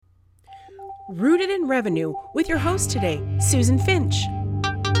Rooted in Revenue with your host today, Susan Finch.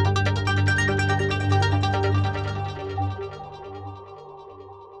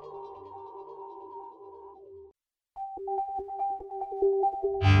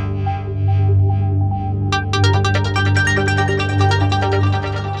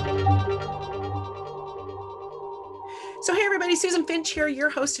 So hey everybody, Susan Finch here, your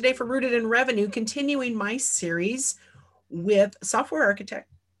host today for Rooted in Revenue, continuing my series with software architect,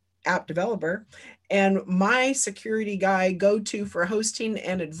 app developer, and my security guy go-to for hosting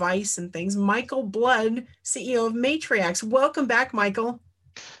and advice and things, Michael Blood, CEO of Matriax. Welcome back, Michael.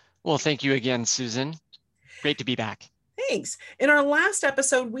 Well, thank you again, Susan. Great to be back. Thanks. In our last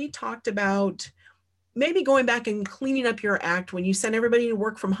episode, we talked about maybe going back and cleaning up your act when you send everybody to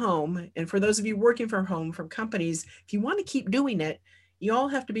work from home. And for those of you working from home from companies, if you want to keep doing it, you all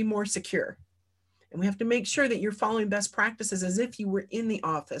have to be more secure. And we have to make sure that you're following best practices as if you were in the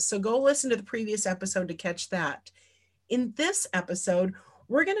office. So go listen to the previous episode to catch that. In this episode,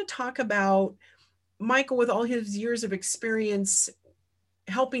 we're going to talk about Michael with all his years of experience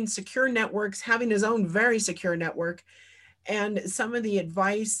helping secure networks, having his own very secure network, and some of the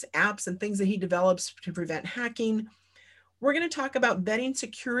advice, apps, and things that he develops to prevent hacking. We're going to talk about vetting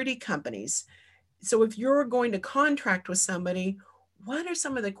security companies. So if you're going to contract with somebody, what are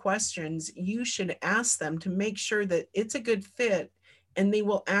some of the questions you should ask them to make sure that it's a good fit and they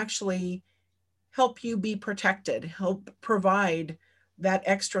will actually help you be protected, help provide that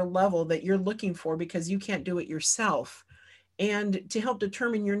extra level that you're looking for because you can't do it yourself, and to help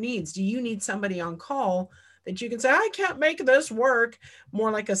determine your needs. Do you need somebody on call that you can say, I can't make this work, more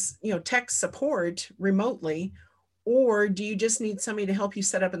like a tech support remotely, or do you just need somebody to help you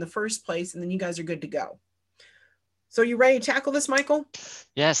set up in the first place and then you guys are good to go? So you ready to tackle this, Michael?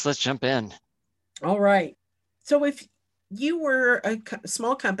 Yes, let's jump in. All right. So if you were a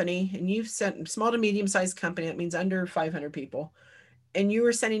small company and you've sent small to medium-sized company, that means under 500 people, and you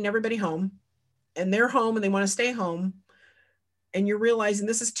were sending everybody home and they're home and they want to stay home, and you're realizing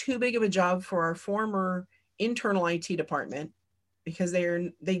this is too big of a job for our former internal IT department because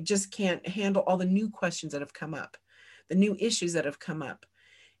they just can't handle all the new questions that have come up, the new issues that have come up.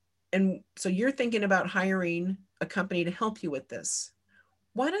 And so you're thinking about hiring a company to help you with this.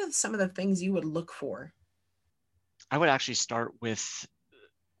 What are some of the things you would look for? I would actually start with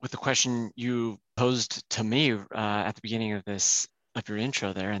the question you posed to me at the beginning of your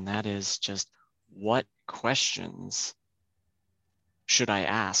intro there, and that is just what questions should I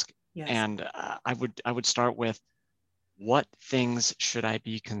ask? Yes. And I would start with, what things should I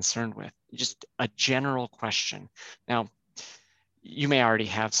be concerned with? Just a general question. Now, you may already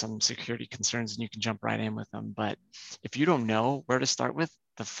have some security concerns and you can jump right in with them, but if you don't know where to start with,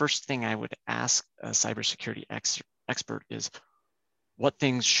 the first thing I would ask a cybersecurity expert is, what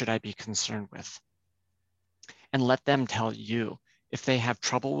things should I be concerned with? And let them tell you. If they have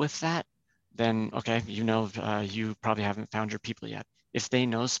trouble with that, then okay, you probably haven't found your people yet. If they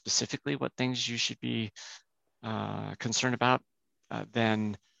know specifically what things you should be concerned about,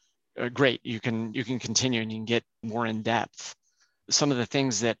 then great, you can continue and you can get more in depth. Some of the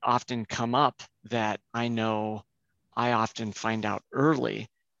things that often come up that I know I often find out early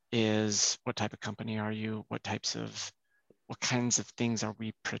is, what type of company are you? What kinds of things are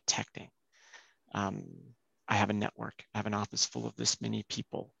we protecting? I have a network. I have an office full of this many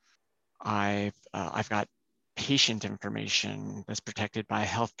people. I've got patient information that's protected by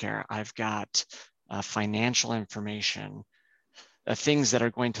healthcare. I've got financial information, things that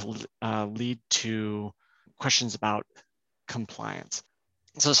are going to lead to questions about compliance.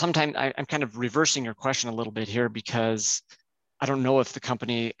 So sometimes I'm kind of reversing your question a little bit here, because I don't know if the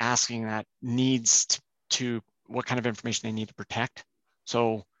company asking that needs to what kind of information they need to protect.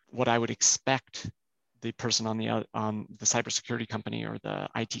 So what I would expect the person on the cybersecurity company or the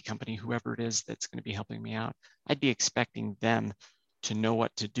IT company, whoever it is that's going to be helping me out, I'd be expecting them to know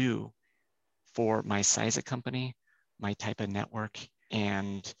what to do for my size of company, my type of network,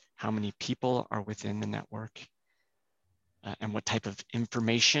 and how many people are within the network, and what type of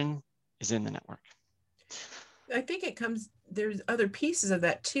information is in the network. I think there's other pieces of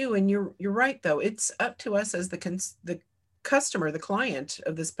that too. And you're right, though. It's up to us as the customer, the client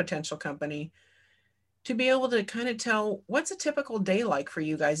of this potential company, to be able to kind of tell, what's a typical day like for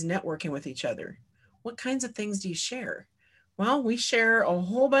you guys networking with each other? What kinds of things do you share? Well, we share a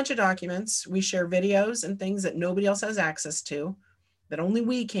whole bunch of documents. We share videos and things that nobody else has access to, that only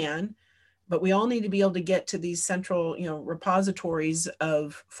we can. But we all need to be able to get to these central, repositories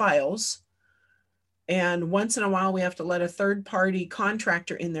of files. And once in a while, we have to let a third-party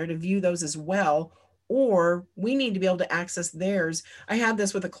contractor in there to view those as well, or we need to be able to access theirs. I had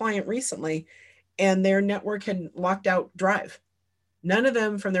this with a client recently, and their network had locked out Drive. None of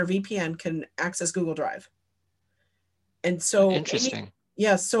them from their VPN can access Google Drive. And so Interesting.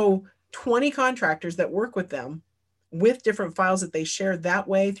 yeah, so 20 contractors that work with them with different files that they share that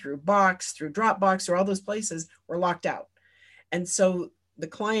way through Box, through Dropbox, or all those places were locked out. And so the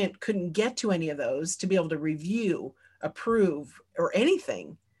client couldn't get to any of those to be able to review, approve, or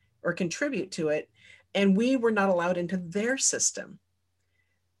anything, or contribute to it. And we were not allowed into their system.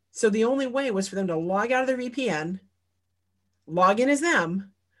 So the only way was for them to log out of their VPN, log in as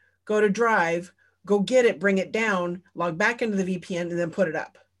them, go to Drive, go get it, bring it down, log back into the VPN, and then put it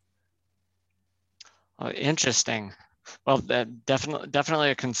up. Interesting. Well, that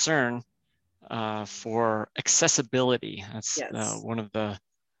definitely a concern for accessibility. That's Yes. one of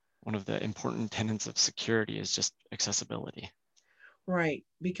the important tenets of security is just accessibility. Right.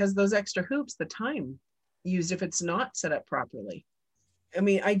 Because those extra hoops, the time used if it's not set up properly. I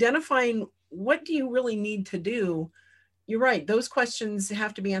mean, identifying what do you really need to do? You're right. Those questions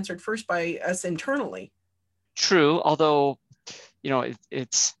have to be answered first by us internally. True, although,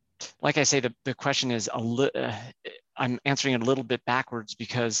 it's like I say, the question is I'm answering it a little bit backwards,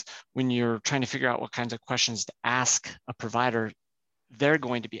 because when you're trying to figure out what kinds of questions to ask a provider, they're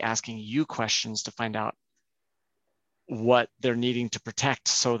going to be asking you questions to find out what they're needing to protect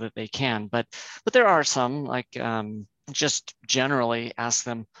so that they can. But there are some, like, just generally ask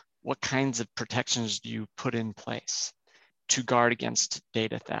them, what kinds of protections do you put in place to guard against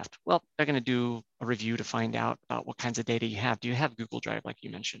data theft? Well, they're going to do a review to find out about what kinds of data you have. Do you have Google Drive, like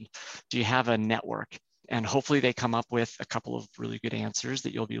you mentioned? Do you have a network? And hopefully they come up with a couple of really good answers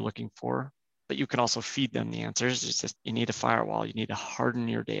that you'll be looking for. But you can also feed them the answers. It's just, you need a firewall, you need to harden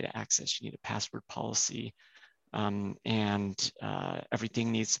your data access, you need a password policy, and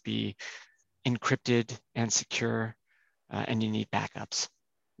everything needs to be encrypted and secure, and you need backups.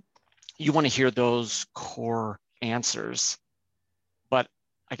 You want to hear those core answers, but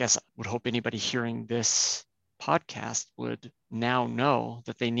I guess I would hope anybody hearing this podcast would now know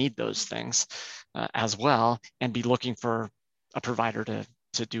that they need those things as well, and be looking for a provider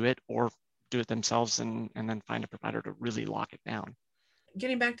to do it, or do it themselves, and then find a provider to really lock it down.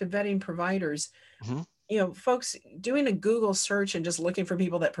 Getting back to vetting providers, Mm-hmm. Folks, doing a Google search and just looking for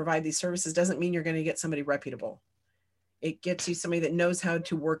people that provide these services doesn't mean you're going to get somebody reputable. It gets you somebody that knows how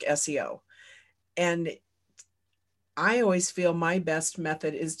to work SEO. And I always feel my best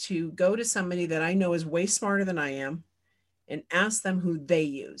method is to go to somebody that I know is way smarter than I am and ask them who they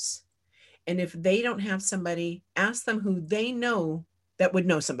use. And if they don't have somebody, ask them who they know that would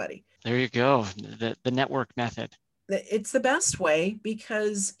know somebody. There you go, the network method. It's the best way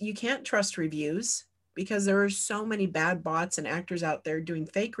because you can't trust reviews because there are so many bad bots and actors out there doing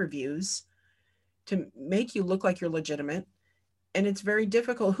fake reviews to make you look like you're legitimate. And it's very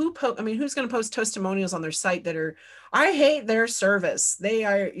difficult. Who's going to post testimonials on their site that are, I hate their service. They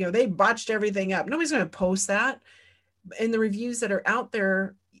are, they botched everything up. Nobody's going to post that. And the reviews that are out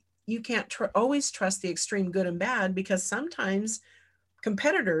there, you can't always trust the extreme good and bad, because sometimes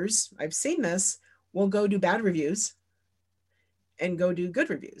competitors, I've seen this, will go do bad reviews and go do good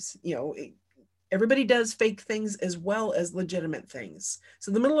reviews. Everybody does fake things as well as legitimate things. So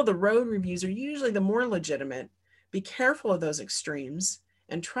the middle of the road reviews are usually the more legitimate. Be careful of those extremes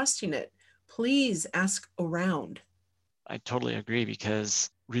and trusting it. Please ask around. I totally agree, because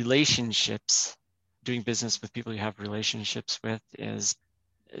relationships, doing business with people you have relationships with, is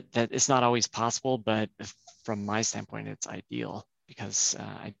that it's not always possible, but from my standpoint, it's ideal, because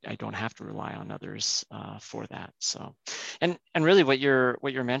I don't have to rely on others for that. So, and really, what you're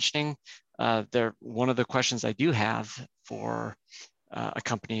mentioning, one of the questions I do have for a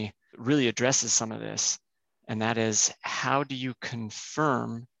company really addresses some of this, and that is, how do you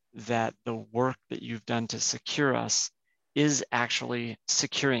confirm that the work that you've done to secure us is actually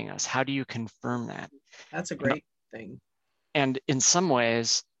securing us? How do you confirm that? That's a great thing. And in some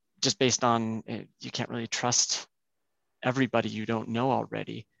ways, just based on you can't really trust everybody you don't know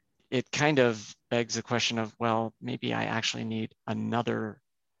already, it kind of begs the question of, well, maybe I actually need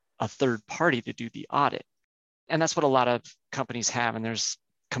a third party to do the audit. And that's what a lot of companies have. And there's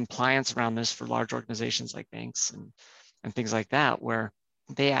compliance around this for large organizations like banks and things like that, where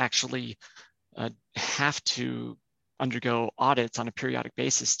they actually have to undergo audits on a periodic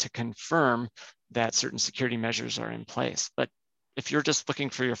basis to confirm that certain security measures are in place. But if you're just looking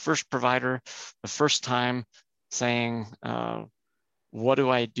for your first provider, the first time, saying, what do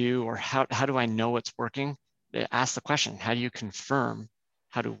I do, or how do I know it's working? Ask the question, how do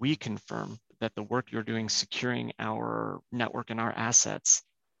we confirm that the work you're doing securing our network and our assets,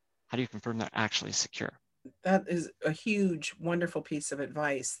 How do you confirm they're actually secure? That is a huge, wonderful piece of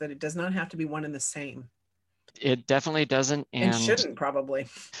advice, that it does not have to be one and the same. It definitely doesn't. And And shouldn't, probably.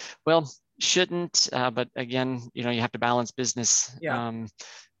 well, shouldn't, but again, you have to balance business Yeah.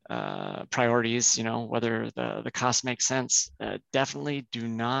 priorities, whether the cost makes sense. Definitely do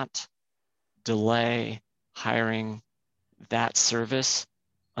not delay hiring that service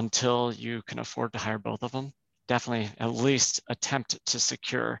until you can afford to hire both of them. Definitely at least attempt to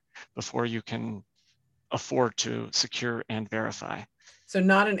secure before you can afford to secure and verify. So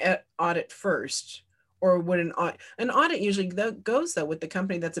not an audit first, or would an audit usually goes though with the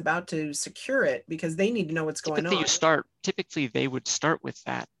company that's about to secure it, because they need to know what's going on. Typically they would start with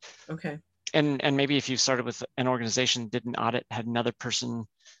that. Okay. And maybe if you started with an organization, did an audit, had another person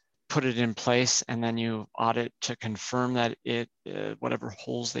put it in place, and then you audit to confirm that it whatever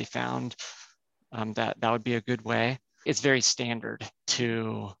holes they found, that would be a good way. It's very standard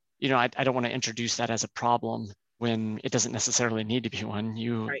to, I don't want to introduce that as a problem when it doesn't necessarily need to be one.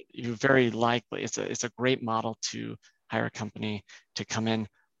 You very likely, it's a great model to hire a company to come in,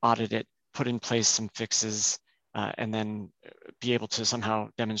 audit it, put in place some fixes, and then be able to somehow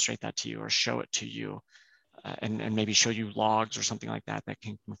demonstrate that to you or show it to you, and maybe show you logs or something like that that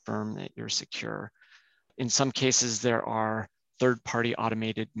can confirm that you're secure. In some cases, there are third-party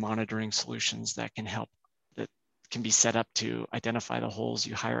automated monitoring solutions that can help, that can be set up to identify the holes.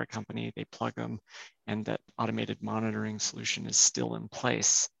 You hire a company, they plug them, and that automated monitoring solution is still in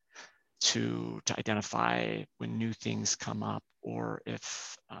place to identify when new things come up, or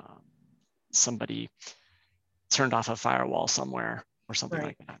if somebody turned off a firewall somewhere or something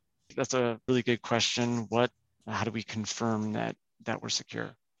like that. That's a really good question. How do we confirm that we're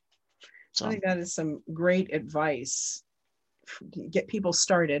secure? So I think that is some great advice. Get people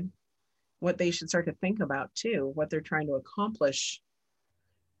started, what they should start to think about too, what they're trying to accomplish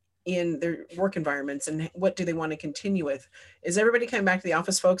in their work environments, and what do they want to continue with. Is everybody coming back to the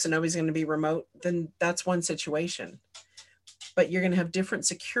office, folks, and nobody's going to be remote? Then that's one situation. But you're going to have different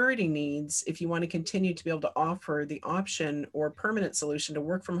security needs if you want to continue to be able to offer the option or permanent solution to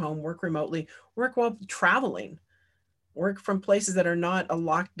work from home, work remotely, work while traveling, work from places that are not a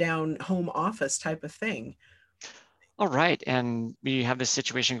lockdown home office type of thing. All right, and we have this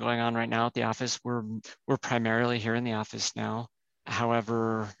situation going on right now at the office. We're primarily here in the office now.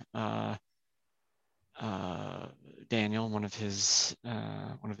 However, Daniel, one of his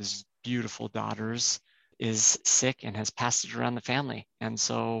beautiful daughters, is sick and has passed it around the family. And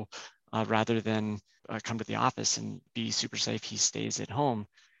so rather than come to the office and be super safe, he stays at home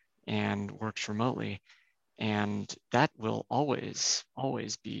and works remotely. And that will always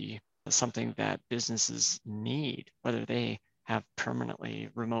be something that businesses need, whether they have permanently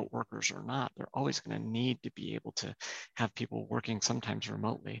remote workers or not. They're always going to need to be able to have people working sometimes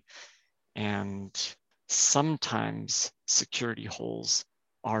remotely. And sometimes security holes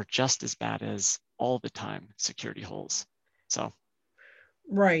are just as bad as all the time security holes. So.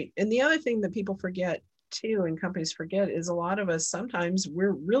 Right. And the other thing that people forget too, and companies forget, is a lot of us, sometimes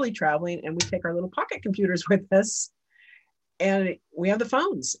we're really traveling and we take our little pocket computers with us, and we have the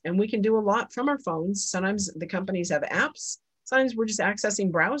phones, and we can do a lot from our phones. Sometimes the companies have apps. Sometimes we're just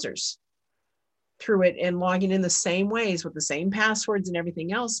accessing browsers through it and logging in the same ways with the same passwords and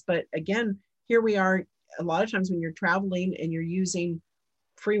everything else. But again, here we are. A lot of times when you're traveling and you're using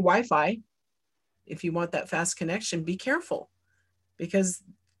free Wi-Fi, if you want that fast connection, be careful, because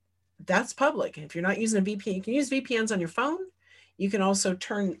that's public. If you're not using a VPN, you can use VPNs on your phone. You can also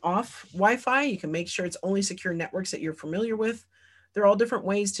turn off Wi-Fi. You can make sure it's only secure networks that you're familiar with. There are all different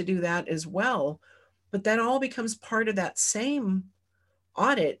ways to do that as well. But that all becomes part of that same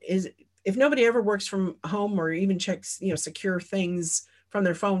audit. Is if nobody ever works from home or even checks, secure things from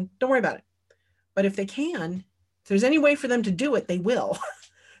their phone, don't worry about it. But if they can, if there's any way for them to do it, they will,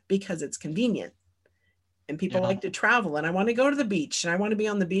 because it's convenient. And people like to travel, and I want to go to the beach, and I want to be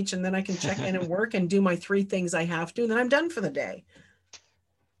on the beach, and then I can check in and work and do my 3 things I have to, and then I'm done for the day.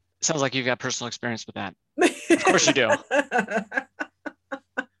 Sounds like you've got personal experience with that. Of course you do.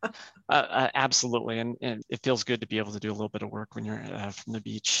 Absolutely, and it feels good to be able to do a little bit of work when you're from the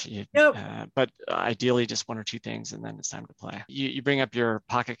beach. But ideally, just 1 or 2 things, and then it's time to play. You bring up your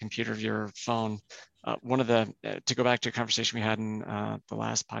pocket computer, your phone. One of the to go back to a conversation we had in the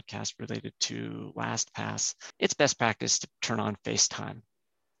last podcast related to LastPass, it's best practice to turn on FaceTime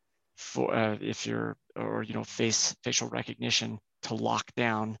for if you're, or facial recognition, to lock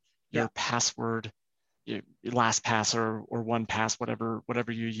down your password, your LastPass or 1Pass,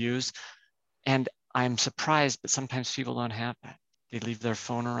 whatever you use. And I'm surprised, but sometimes people don't have that. They leave their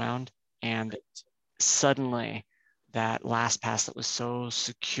phone around, and suddenly that LastPass that was so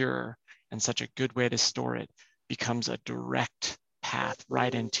secure and such a good way to store it becomes a direct path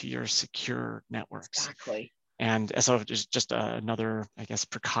right into your secure networks. Exactly. And so there's just another, I guess,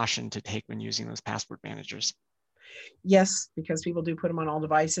 precaution to take when using those password managers. Yes, because people do put them on all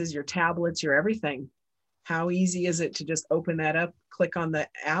devices, your tablets, your everything. How easy is it to just open that up, click on the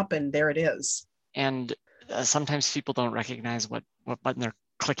app, and there it is? And sometimes people don't recognize what button they're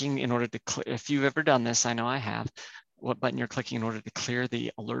clicking in order to if you've ever done this, I know I have, what button you're clicking in order to clear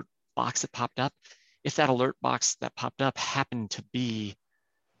the alert box that popped up. If that alert box that popped up happened to be,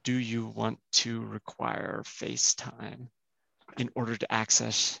 do you want to require FaceTime in order to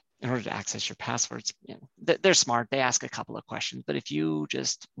access your passwords? You know, they're smart. They ask a couple of questions, but if you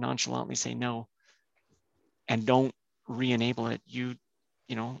just nonchalantly say no and don't re-enable it, you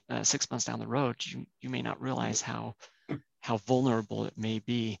know, 6 months down the road, you may not realize how vulnerable it may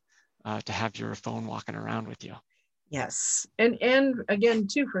be to have your phone walking around with you. Yes. And again,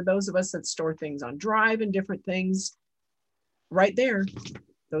 too, for those of us that store things on Drive and different things, right there,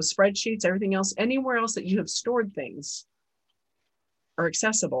 those spreadsheets, everything else, anywhere else that you have stored things are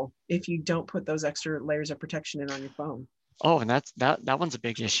accessible if you don't put those extra layers of protection in on your phone. Oh, and that one's a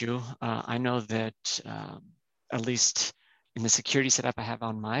big issue. I know that at least in the security setup I have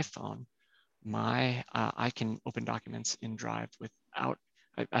on my phone, I can open documents in Drive without,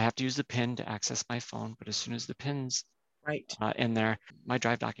 I have to use the PIN to access my phone, but as soon as the PIN's right in there, my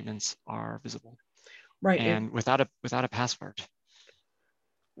Drive documents are visible. Right. And without a password.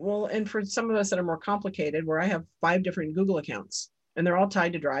 Well, and for some of us that are more complicated, where I have 5 different Google accounts and they're all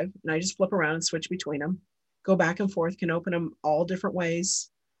tied to Drive, and I just flip around and switch between them, go back and forth, can open them all different ways.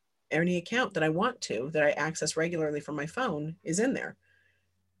 Any account that I want to, that I access regularly from my phone, is in there.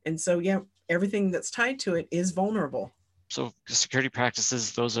 And so, yeah, everything that's tied to it is vulnerable. So security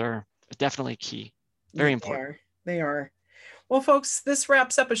practices, those are definitely key. Very important. They are. Well, folks, this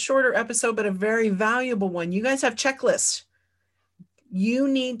wraps up a shorter episode, but a very valuable one. You guys have checklists. You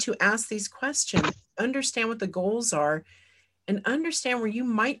need to ask these questions, understand what the goals are, and understand where you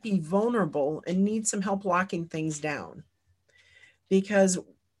might be vulnerable and need some help locking things down. Because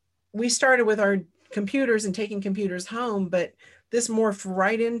we started with our computers and taking computers home, but this morphed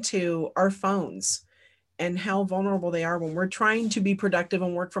right into our phones and how vulnerable they are when we're trying to be productive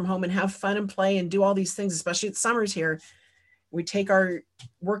and work from home and have fun and play and do all these things, especially at summers here. We take our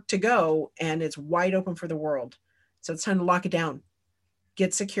work to go and it's wide open for the world. So it's time to lock it down,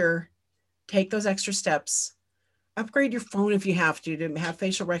 get secure, take those extra steps, upgrade your phone if you have to have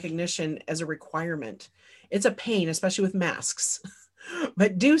facial recognition as a requirement. It's a pain, especially with masks,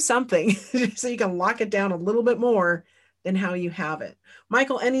 but do something so you can lock it down a little bit more than how you have it.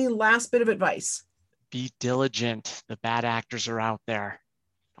 Michael, any last bit of advice? Be diligent. The bad actors are out there.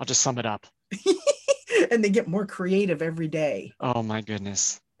 I'll just sum it up. And they get more creative every day. Oh my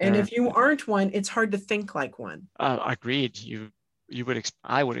goodness. And if you aren't one, it's hard to think like one. Agreed.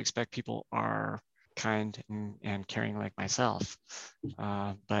 I would expect people are kind and caring like myself,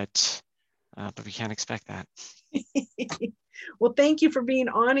 but we can't expect that. Well, thank you for being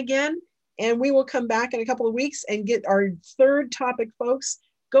on again. And we will come back in a couple of weeks and get our third topic, folks.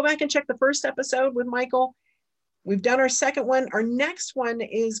 Go back and check the first episode with Michael. We've done our second one. Our next one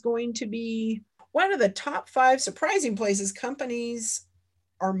is going to be one of the top 5 surprising places companies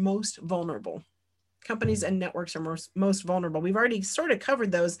are most vulnerable. Companies and networks are most vulnerable. We've already sort of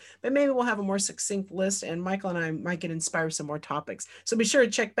covered those, but maybe we'll have a more succinct list and Michael and I might get inspired some more topics. So be sure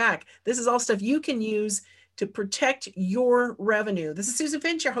to check back. This is all stuff you can use to protect your revenue. This is Susan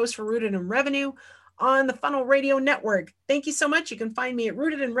Finch, your host for Rooted in Revenue on the Funnel Radio Network. Thank you so much. You can find me at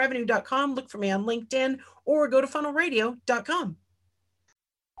rootedinrevenue.com. Look for me on LinkedIn or go to funnelradio.com.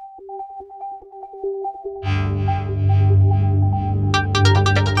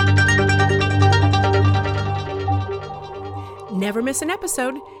 Never miss an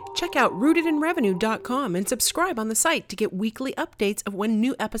episode. Check out rootedinrevenue.com and subscribe on the site to get weekly updates of when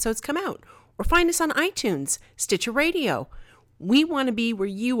new episodes come out. Or find us on iTunes, Stitcher Radio. We want to be where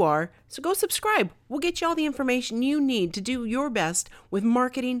you are, so go subscribe. We'll get you all the information you need to do your best with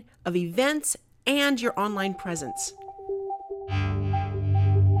marketing of events and your online presence.